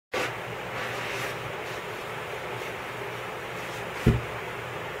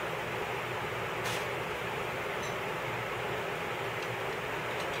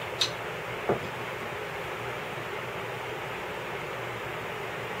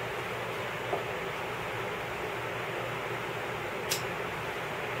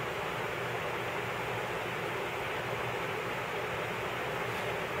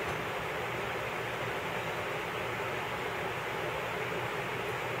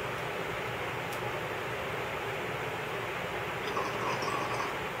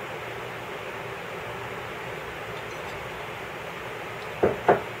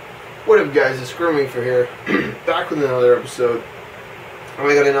What up, guys? It's Screwmaker here, back with another episode. And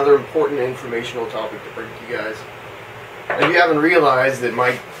I got another important informational topic to bring to you guys. If you haven't realized that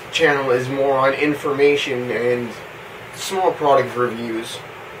my channel is more on information and small product reviews,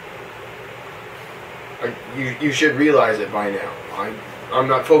 you should realize it by now. I'm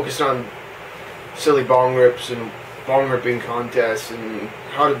not focused on silly bong rips and bong ripping contests and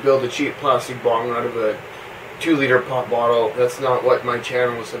how to build a cheap plastic bong out of a 2-liter pop bottle. That's not what my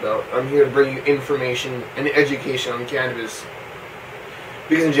channel is about. I'm here to bring you information and education on cannabis,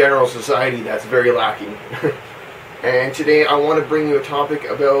 because in general society that's very lacking. And today I want to bring you a topic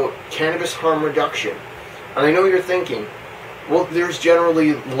about cannabis harm reduction. And I know you're thinking, well, there's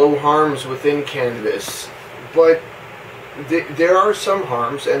generally low harms within cannabis, but there are some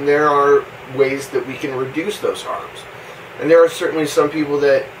harms, and there are ways that we can reduce those harms. And there are certainly some people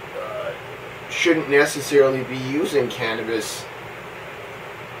that shouldn't necessarily be using cannabis,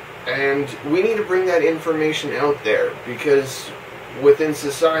 and we need to bring that information out there, because within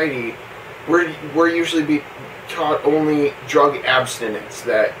society we're usually taught only drug abstinence,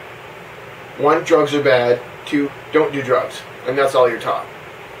 that 1, drugs are bad, 2, don't do drugs, and that's all you're taught.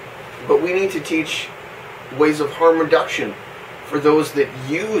 But we need to teach ways of harm reduction for those that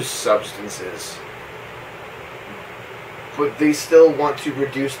use substances, but they still want to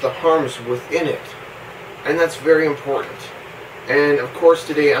reduce the harms within it. And that's very important. And of course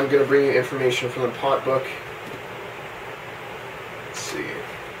today I'm going to bring you information from the pot book. Let's see.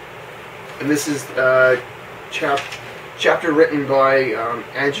 And this is chapter written by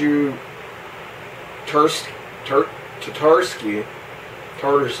Andrew Tatarsky,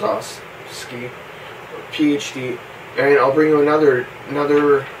 PhD. And I'll bring you another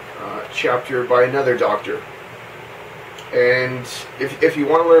chapter by another doctor. And if you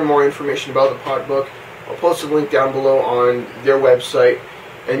want to learn more information about the pot book, I'll post a link down below on their website,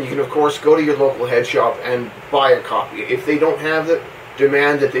 and you can of course go to your local head shop and buy a copy. If they don't have it,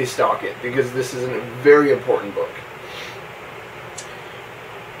 demand that they stock it, because this is a very important book.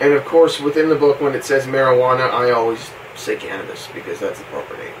 And of course within the book, when it says marijuana, I always say cannabis, because that's the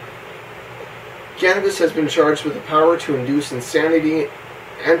proper name. Cannabis has been charged with the power to induce insanity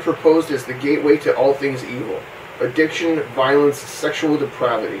and proposed as the gateway to all things evil: addiction, violence, sexual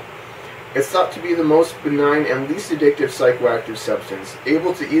depravity. It's thought to be the most benign and least addictive psychoactive substance,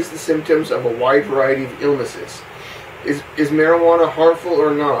 able to ease the symptoms of a wide variety of illnesses. Is marijuana harmful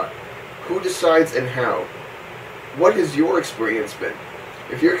or not? Who decides and how? What has your experience been?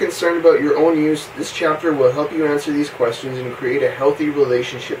 If you're concerned about your own use, this chapter will help you answer these questions and create a healthy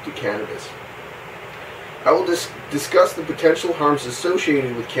relationship to cannabis. I will discuss the potential harms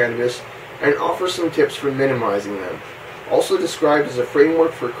associated with cannabis and offer some tips for minimizing them, also described as a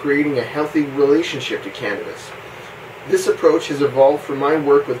framework for creating a healthy relationship to cannabis. This approach has evolved from my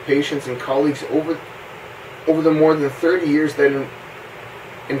work with patients and colleagues over the more than 30 years that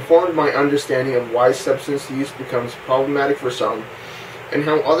informed my understanding of why substance use becomes problematic for some, and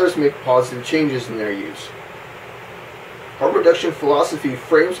how others make positive changes in their use. Harm reduction philosophy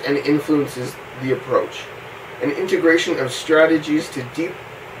frames and influences the approach. An integration of strategies to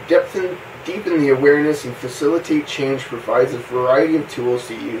deepen the awareness and facilitate change provides a variety of tools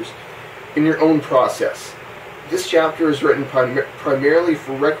to use in your own process. This chapter is written primarily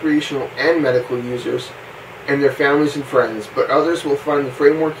for recreational and medical users and their families and friends, but others will find the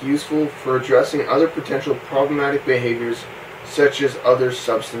framework useful for addressing other potential problematic behaviors, such as other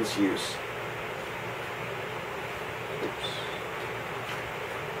substance use.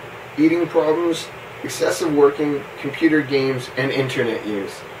 Eating problems, excessive working, computer games, and internet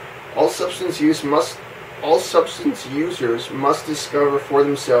use. All substance users must discover for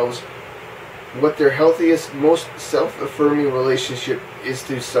themselves what their healthiest, most self-affirming relationship is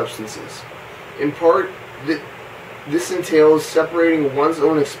to substances. In part, this entails separating one's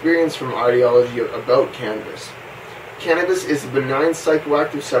own experience from ideology about cannabis. Cannabis is a benign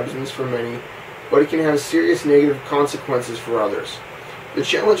psychoactive substance for many, but it can have serious negative consequences for others. The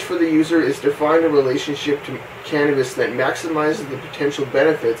challenge for the user is to find a relationship to cannabis that maximizes the potential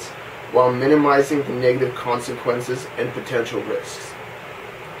benefits while minimizing the negative consequences and potential risks.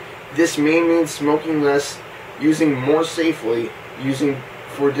 This may mean smoking less, using more safely, using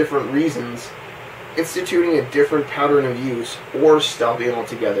for different reasons, instituting a different pattern of use, or stopping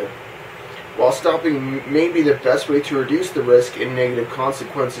altogether. While stopping may be the best way to reduce the risk and negative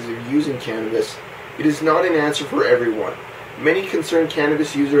consequences of using cannabis, it is not an answer for everyone. Many concerned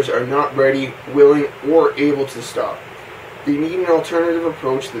cannabis users are not ready, willing, or able to stop. They need an alternative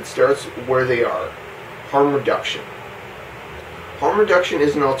approach that starts where they are: harm reduction. Harm reduction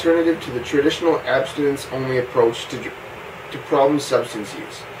is an alternative to the traditional abstinence-only approach to problem substance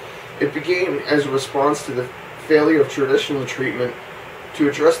use. It began as a response to the failure of traditional treatment to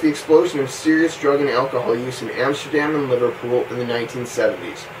address the explosion of serious drug and alcohol use in Amsterdam and Liverpool in the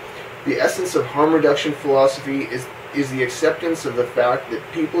 1970s. The essence of harm reduction philosophy is the acceptance of the fact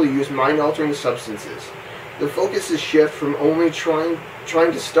that people use mind-altering substances. The focus is shift from only trying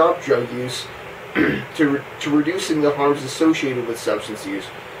to stop drug use to reducing the harms associated with substance use,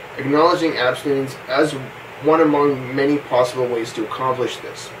 acknowledging abstinence as one among many possible ways to accomplish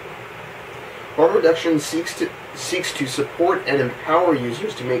this. Harm reduction seeks to support and empower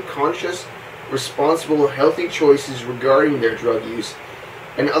users to make conscious, responsible, healthy choices regarding their drug use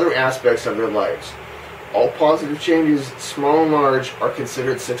and other aspects of their lives. All positive changes, small and large, are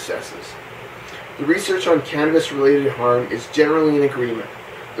considered successes. The research on cannabis-related harm is generally in agreement.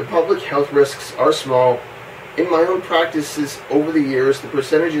 The public health risks are small. In my own practices over the years, the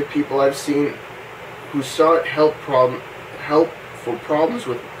percentage of people I've seen who sought help for problems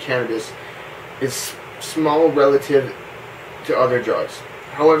with cannabis is small relative to other drugs.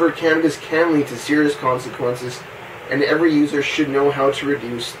 However, cannabis can lead to serious consequences, and every user should know how to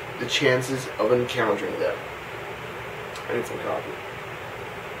reduce the chances of encountering them. I need some coffee.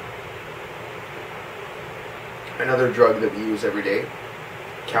 Another drug that we use every day,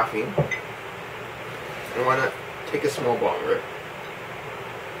 caffeine. And why not take a small bong rip?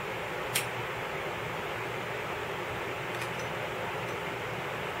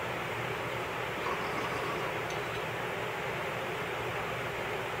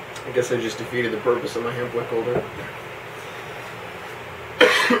 I guess I just defeated the purpose of my hemp wick holder.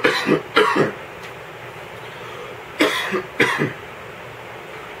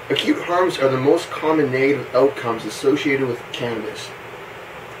 Acute harms are the most common negative outcomes associated with cannabis.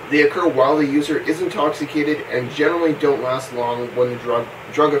 They occur while the user is intoxicated and generally don't last long when the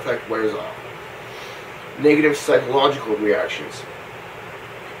drug effect wears off. Negative psychological reactions.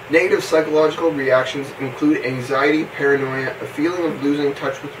 Negative psychological reactions include anxiety, paranoia, a feeling of losing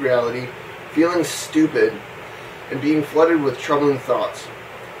touch with reality, feeling stupid, and being flooded with troubling thoughts.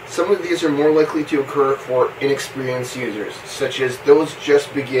 Some of these are more likely to occur for inexperienced users, such as those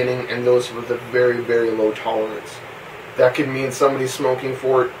just beginning and those with a very, very low tolerance. That could mean somebody's smoking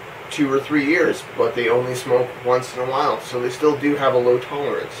for 2 or 3 years, but they only smoke once in a while, so they still do have a low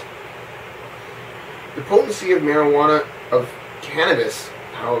tolerance. The potency of cannabis,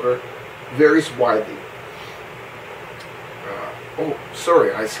 however, varies widely.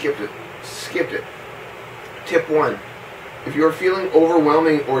 I skipped it. Tip 1. If you are feeling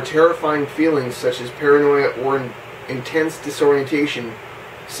overwhelming or terrifying feelings such as paranoia or intense disorientation,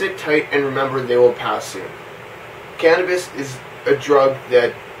 sit tight and remember they will pass soon. Cannabis is a drug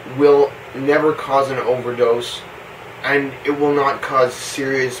that will never cause an overdose, and it will not cause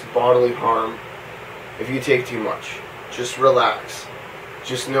serious bodily harm if you take too much. Just relax.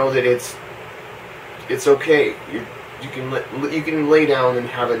 Just know that it's okay. You can lay down and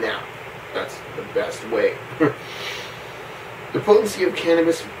have a nap. That's the best way. The potency of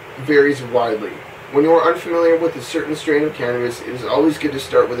cannabis varies widely. When you are unfamiliar with a certain strain of cannabis, it is always good to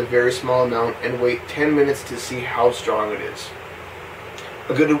start with a very small amount and wait 10 minutes to see how strong it is.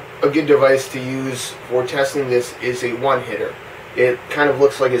 A good device to use for testing this is a one-hitter. It kind of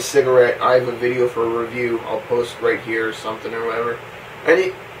looks like a cigarette. I have a video for a review. I'll post right here or something or whatever.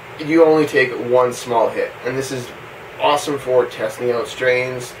 And you only take one small hit. And this is awesome for testing out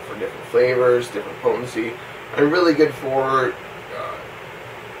strains, for different flavors, different potency, and really good for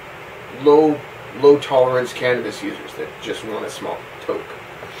low tolerance cannabis users that just want a small toke.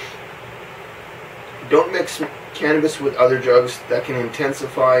 Don't mix cannabis with other drugs that can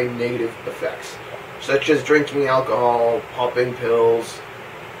intensify negative effects, such as drinking alcohol, popping pills.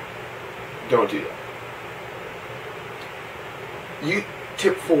 Don't do that.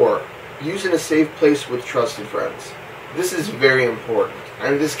 Tip 4. Use in a safe place with trusted friends. This is very important,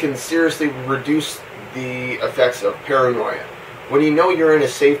 and this can seriously reduce the effects of paranoia. When you know you're in a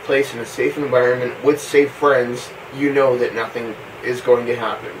safe place, in a safe environment, with safe friends, you know that nothing is going to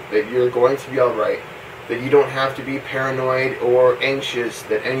happen, that you're going to be alright, that you don't have to be paranoid or anxious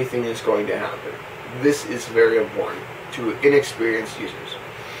that anything is going to happen. This is very important to inexperienced users.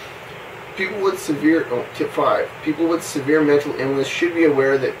 Tip 5. People with severe mental illness should be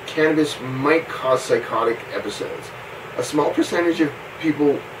aware that cannabis might cause psychotic episodes. A small percentage of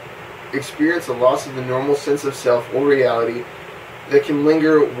people experience a loss of the normal sense of self or reality that can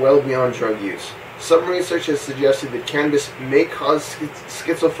linger well beyond drug use. Some research has suggested that cannabis may cause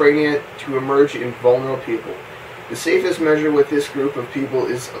schizophrenia to emerge in vulnerable people. The safest measure with this group of people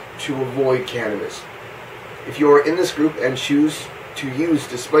is to avoid cannabis. If you are in this group and choose to use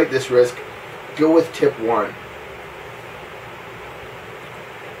despite this risk, go with tip 1.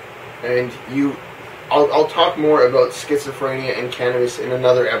 And I'll talk more about schizophrenia and cannabis in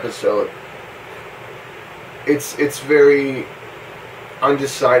another episode. It's very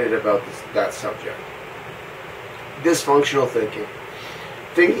undecided about that subject. Dysfunctional thinking.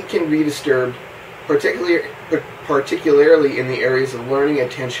 Thinking can be disturbed, particularly in the areas of learning,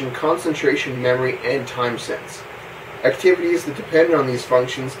 attention, concentration, memory, and time sense. Activities that depend on these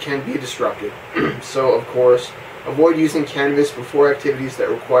functions can be disrupted. So, of course, avoid using cannabis before activities that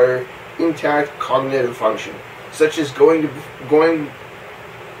require intact cognitive function, such as smoking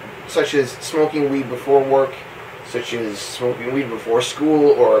weed before work, such as smoking weed before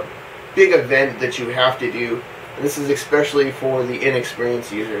school, or a big event that you have to do. And this is especially for the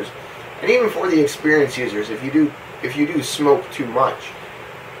inexperienced users, and even for the experienced users. If you do smoke too much,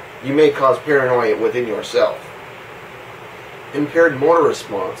 you may cause paranoia within yourself. Impaired motor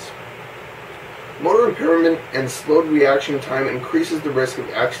response. Motor impairment and slowed reaction time increases the risk of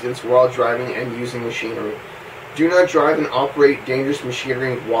accidents while driving and using machinery. Do not drive and operate dangerous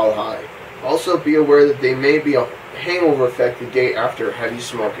machinery while high. Also be aware that there may be a hangover effect the day after heavy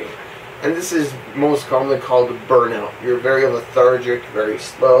smoking. And this is most commonly called a burnout. You're very lethargic, very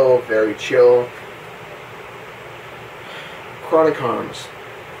slow, very chill. Chronic harms.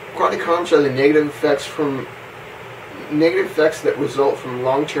 Chronic harms are the negative effects that result from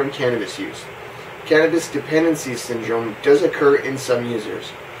long-term cannabis use. Cannabis dependency syndrome does occur in some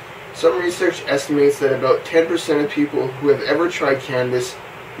users. Some research estimates that about 10% of people who have ever tried cannabis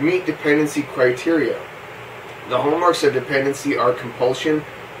meet dependency criteria. The hallmarks of dependency are compulsion,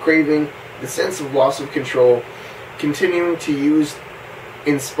 craving, the sense of loss of control, continuing to use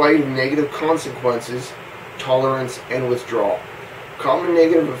in spite of negative consequences, tolerance, and withdrawal. Common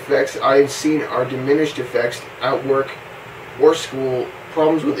negative effects I have seen are diminished effects at work or school,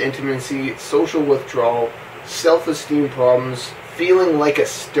 problems with intimacy, social withdrawal, self-esteem problems, feeling like a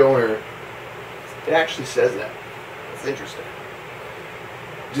stoner. It actually says that. That's interesting.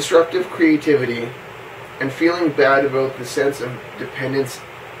 Disruptive creativity, and feeling bad about the sense of dependence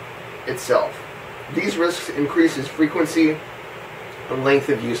itself. These risks increase as frequency and length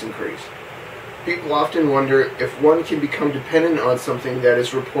of use increase. People often wonder if one can become dependent on something that is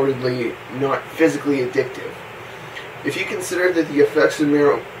reportedly not physically addictive. If you consider that the effects of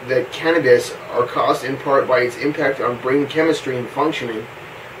cannabis are caused in part by its impact on brain chemistry and functioning,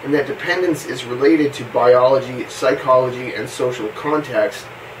 and that dependence is related to biology, psychology, and social context,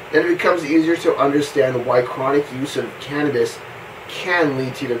 then it becomes easier to understand why chronic use of cannabis can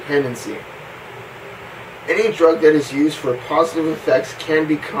lead to dependency. Any drug that is used for positive effects can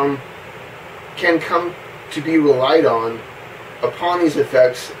come to be relied on upon these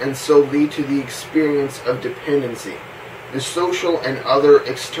effects, and so lead to the experience of dependency. The social and other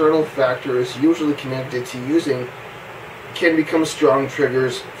external factors usually connected to using can become strong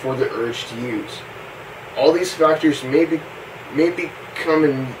triggers for the urge to use. All these factors may become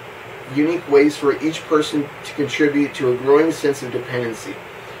in unique ways for each person to contribute to a growing sense of dependency.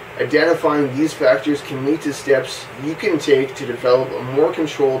 Identifying these factors can lead to steps you can take to develop a more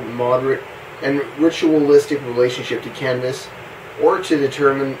controlled, moderate, and ritualistic relationship to cannabis, or to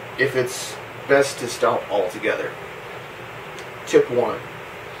determine if it's best to stop altogether. Tip 1.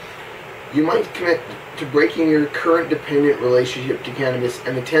 You might commit to breaking your current dependent relationship to cannabis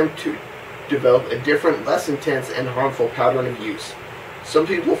and attempt to develop a different, less intense and harmful pattern of use. Some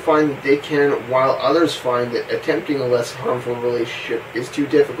people find that they can, while others find that attempting a less harmful relationship is too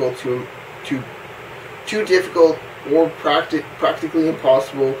difficult or practically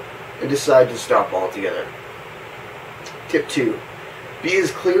impossible, and decide to stop altogether. Tip 2. Be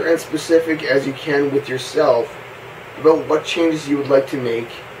as clear and specific as you can with yourself about what changes you would like to make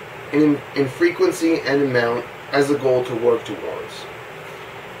in frequency and amount as a goal to work towards.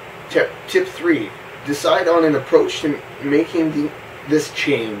 Tip 3. Decide on an approach to making this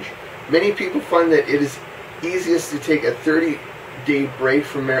change. Many people find that it is easiest to take a 30-day break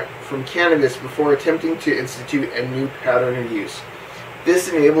from cannabis before attempting to institute a new pattern of use. This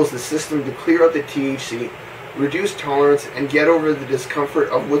enables the system to clear out the THC, reduce tolerance, and get over the discomfort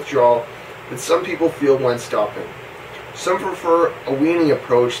of withdrawal that some people feel when stopping. Some prefer a weaning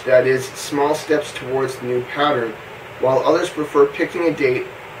approach, that is, small steps towards the new pattern, while others prefer picking a date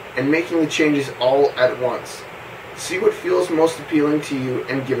and making the changes all at once. See what feels most appealing to you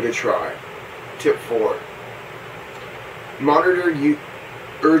and give it a try. Tip 4. Monitor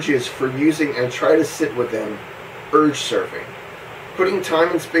urges for using and try to sit with them. Urge surfing. Putting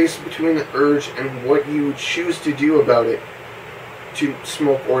time and space between the urge and what you choose to do about it, to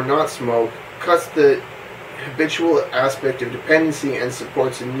smoke or not smoke, cuts the habitual aspect of dependency and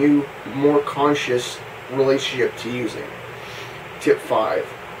supports a new, more conscious relationship to using. Tip 5.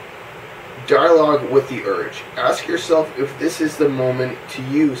 Dialogue with the urge. Ask yourself if this is the moment to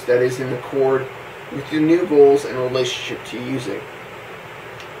use that is in accord with your new goals and relationship to using.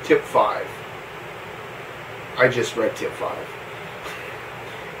 Tip 5. I just read tip 5.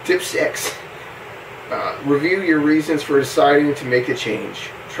 Tip 6. Review your reasons for deciding to make a change.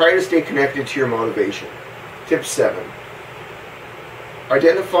 Try to stay connected to your motivation. Tip 7.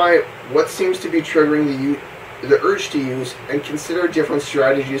 Identify what seems to be triggering the urge to use and consider different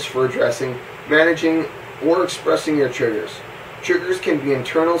strategies for addressing, managing, or expressing your triggers. Triggers can be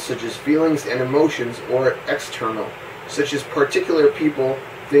internal, such as feelings and emotions, or external, such as particular people,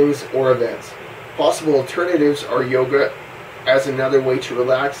 things, or events. Possible alternatives are yoga as another way to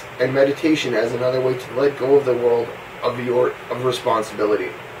relax, and meditation as another way to let go of the world of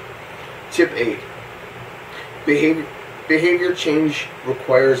responsibility. Tip 8. Behavior change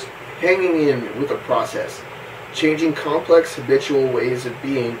requires hanging in with a process. Changing complex habitual ways of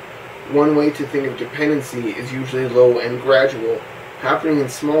being. One way to think of dependency is usually low and gradual, happening in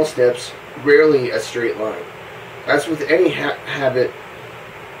small steps, rarely a straight line. As with any habit,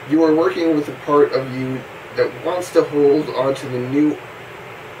 you are working with a part of you that wants to hold on to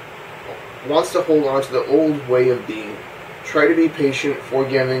the old way of being. Try to be patient,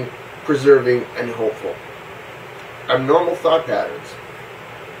 forgiving, preserving, and hopeful. Abnormal thought patterns.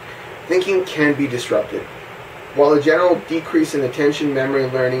 Thinking can be disrupted. While a general decrease in attention, memory,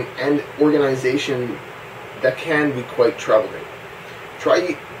 learning, and organization that can be quite troubling.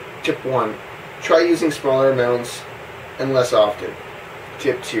 Tip 1. Try using smaller amounts and less often.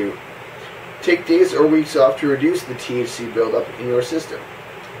 Tip 2. Take days or weeks off to reduce the THC buildup in your system.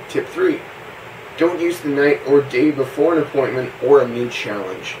 Tip 3. Don't use the night or day before an appointment or a new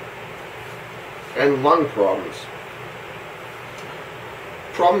challenge. And lung problems.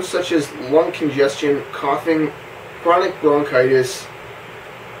 Problems such as lung congestion, coughing, chronic bronchitis,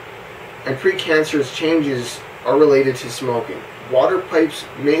 and precancerous changes are related to smoking. Water pipes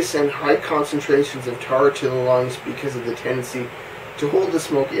may send high concentrations of tar to the lungs because of the tendency to hold the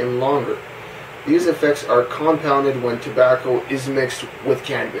smoke in longer. These effects are compounded when tobacco is mixed with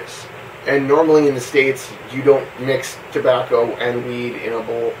cannabis. And normally in the States, you don't mix tobacco and weed in a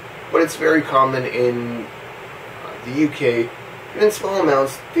bowl, but it's very common in the UK. And in small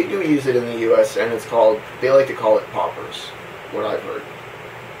amounts, they do use it in the US, and they like to call it poppers, what I've heard.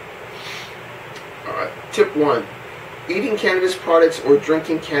 Tip 1. Eating cannabis products or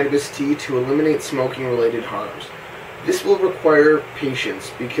drinking cannabis tea to eliminate smoking-related harms. This will require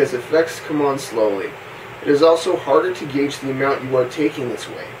patience because effects come on slowly. It is also harder to gauge the amount you are taking this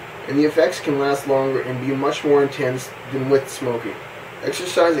way, and the effects can last longer and be much more intense than with smoking.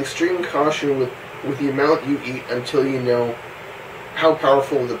 Exercise extreme caution with the amount you eat until you know how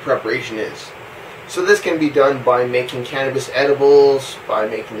powerful the preparation is. So this can be done by making cannabis edibles, by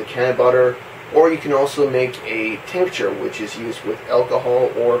making the canna butter, or you can also make a tincture which is used with alcohol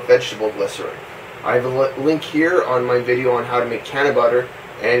or vegetable glycerin. I have a link here on my video on how to make canna butter,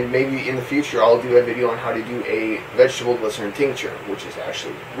 and maybe in the future I'll do a video on how to do a vegetable glycerin tincture, which is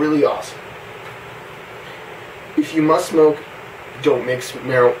actually really awesome. If you must smoke, don't mix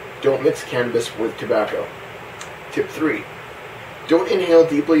cannabis with tobacco. Tip 3. Don't inhale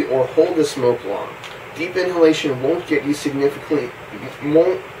deeply or hold the smoke long. Deep inhalation won't get you significantly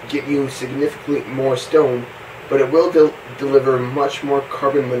more stoned, but it will deliver much more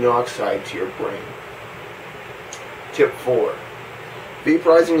carbon monoxide to your brain. Tip 4.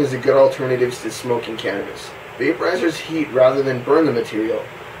 Vaporizing is a good alternative to smoking cannabis. Vaporizers heat rather than burn the material.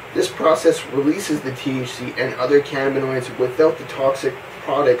 This process releases the THC and other cannabinoids without the toxic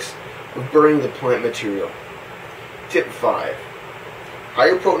products of burning the plant material. Tip 5.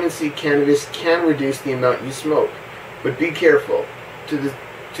 Higher potency cannabis can reduce the amount you smoke, but be careful to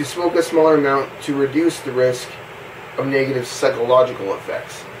smoke a smaller amount to reduce the risk of negative psychological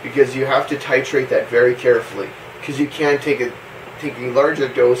effects, because you have to titrate that very carefully, because you can take a larger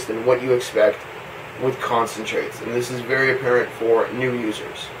dose than what you expect with concentrates, and this is very apparent for new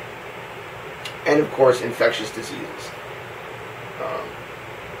users. And of course, infectious diseases.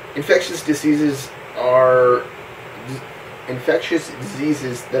 Infectious diseases are infectious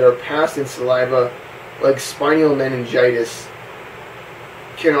diseases that are passed in saliva, like spinal meningitis,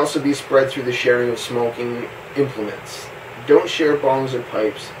 can also be spread through the sharing of smoking implements. Don't share bongs or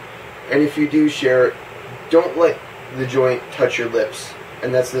pipes, and if you do share, don't let the joint touch your lips,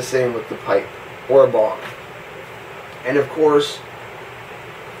 and that's the same with the pipe or a bong. And of course,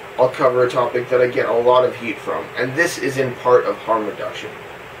 I'll cover a topic that I get a lot of heat from, and this is in part of harm reduction,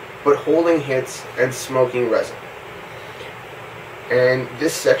 but holding hits and smoking resin. And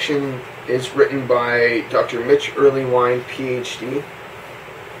this section is written by Dr. Mitch Earlywine, PhD.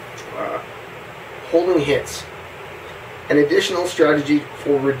 Holding hits. An additional strategy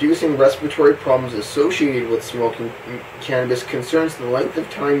for reducing respiratory problems associated with smoking cannabis concerns the length of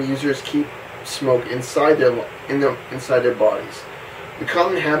time users keep smoke inside their bodies. The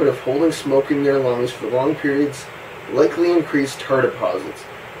common habit of holding smoke in their lungs for long periods likely increase tar deposits,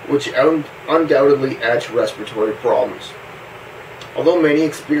 which undoubtedly add to respiratory problems. Although many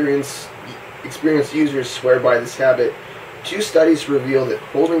experienced users swear by this habit, 2 studies reveal that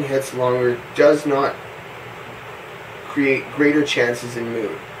holding hits longer does not create greater changes in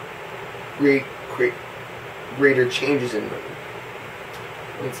mood. Greater changes in mood.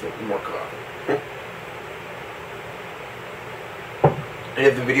 Let's make more coffee. And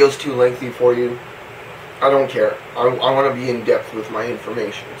if the video is too lengthy for you, I don't care. I want to be in depth with my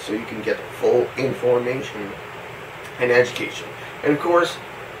information so you can get the full information and education. And of course,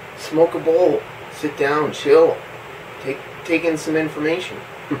 smoke a bowl, sit down, chill, take in some information.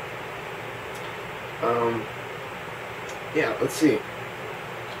 Yeah, let's see.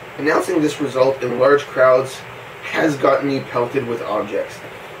 Announcing this result in large crowds has gotten me pelted with objects.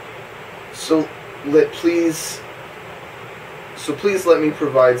 So please let me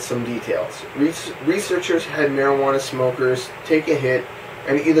provide some details. Researchers had marijuana smokers take a hit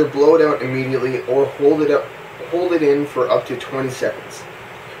and either blow it out immediately or hold it in for up to 20 seconds.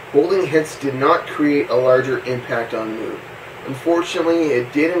 Holding hits did not create a larger impact on mood. Unfortunately,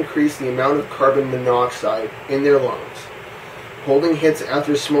 it did increase the amount of carbon monoxide in their lungs. Holding hits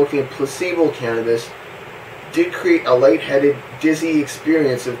after smoking placebo cannabis did create a lightheaded, dizzy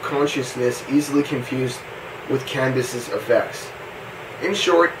experience of consciousness easily confused with cannabis's effects. In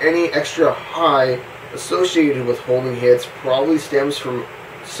short, any extra high associated with holding hits probably stems from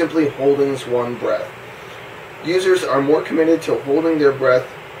simply holding one breath. Users are more committed to holding their breath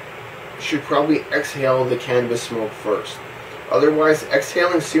should probably exhale the cannabis smoke first. Otherwise,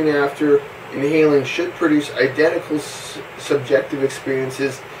 exhaling soon after inhaling should produce identical subjective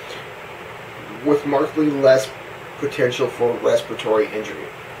experiences with markedly less potential for respiratory injury.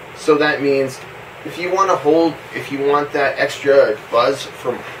 So that means if you want that extra buzz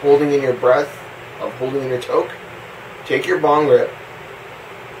from holding in your breath, of holding in your toke, take your bong rip,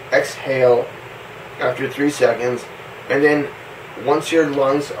 exhale after 3 seconds, and then once your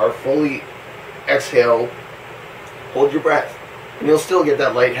lungs are fully exhaled, hold your breath, and you'll still get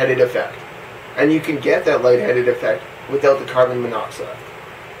that lightheaded effect. And you can get that lightheaded effect without the carbon monoxide.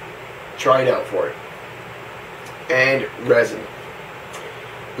 Try it out for it. And resin.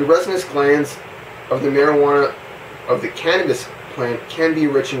 The resinous glands of the cannabis plant can be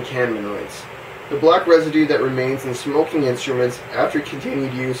rich in cannabinoids. The black residue that remains in smoking instruments after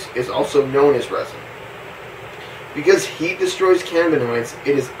continued use is also known as resin. Because heat destroys cannabinoids,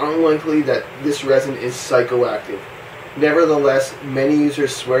 it is unlikely that this resin is psychoactive. Nevertheless, many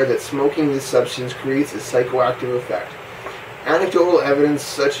users swear that smoking this substance creates a psychoactive effect. Anecdotal evidence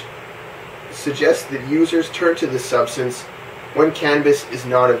suggests that users turn to this substance when cannabis is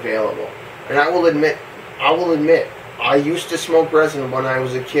not available. And I will admit, I used to smoke resin when I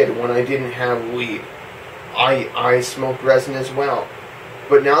was a kid, when I didn't have weed. I smoked resin as well.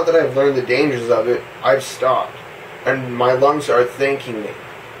 But now that I've learned the dangers of it, I've stopped. And my lungs are thanking me.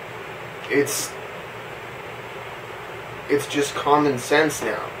 It's just common sense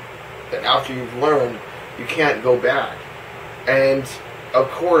now that after you've learned, you can't go back. And of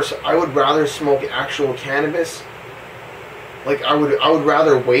course, I would rather smoke actual cannabis. Like I would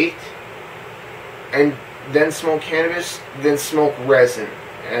rather wait and then smoke cannabis than smoke resin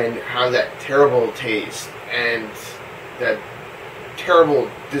and have that terrible taste and that terrible,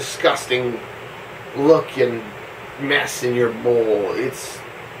 disgusting look and mess in your bowl. It's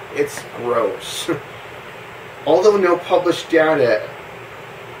gross. Although no published data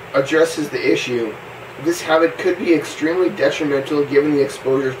addresses the issue, this habit could be extremely detrimental given the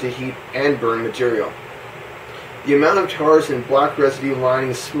exposure to heat and burn material. The amount of tars and black residue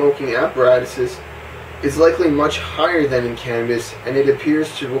lining smoking apparatuses is likely much higher than in cannabis, and it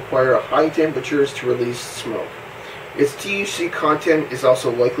appears to require high temperatures to release smoke. Its THC content is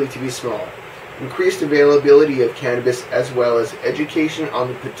also likely to be small. Increased availability of cannabis as well as education on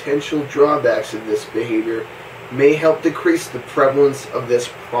the potential drawbacks of this behavior may help decrease the prevalence of this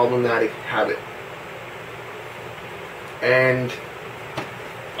problematic habit. And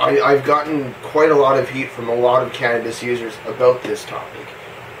I've gotten quite a lot of heat from a lot of cannabis users about this topic.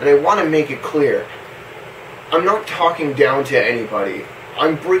 And I want to make it clear, I'm not talking down to anybody.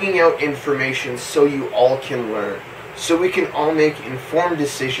 I'm bringing out information so you all can learn. So we can all make informed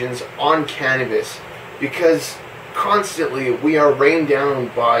decisions on cannabis. Because constantly we are rained down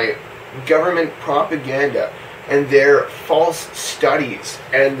by government propaganda and their false studies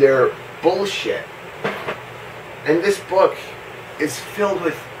and their bullshit. And this book is filled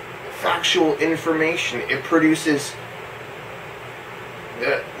with factual information. It produces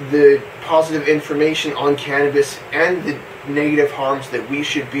the positive information on cannabis and the negative harms that we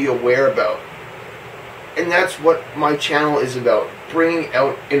should be aware about. And that's what my channel is about, bringing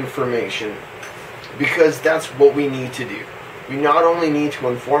out information, because that's what we need to do. We not only need to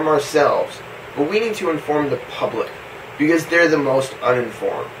inform ourselves, but we need to inform the public, because they're the most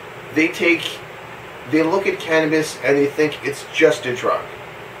uninformed. They look at cannabis and they think it's just a drug.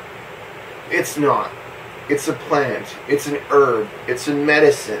 It's not. It's a plant. It's an herb. It's a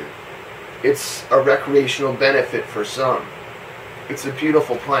medicine. It's a recreational benefit for some. It's a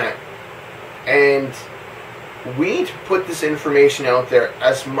beautiful plant. And we need to put this information out there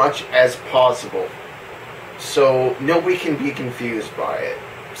as much as possible, so nobody can be confused by it.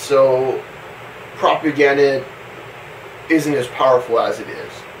 So propaganda isn't as powerful as it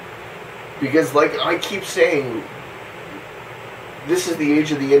is. Because, like I keep saying, this is the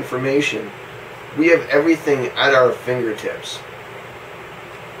age of the information. We have everything at our fingertips.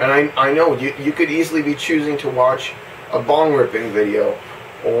 And I know you could easily be choosing to watch a bong ripping video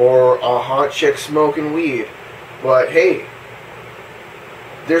or a hot chick smoking weed. But hey,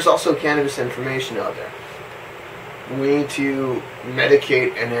 there's also cannabis information out there. We need to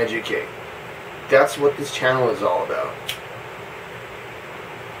medicate and educate. That's what this channel is all about.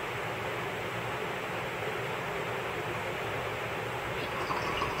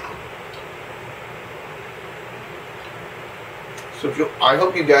 So I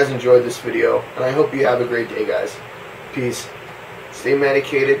hope you guys enjoyed this video, and I hope you have a great day, guys. Peace. Stay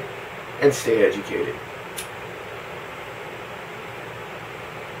medicated and stay educated.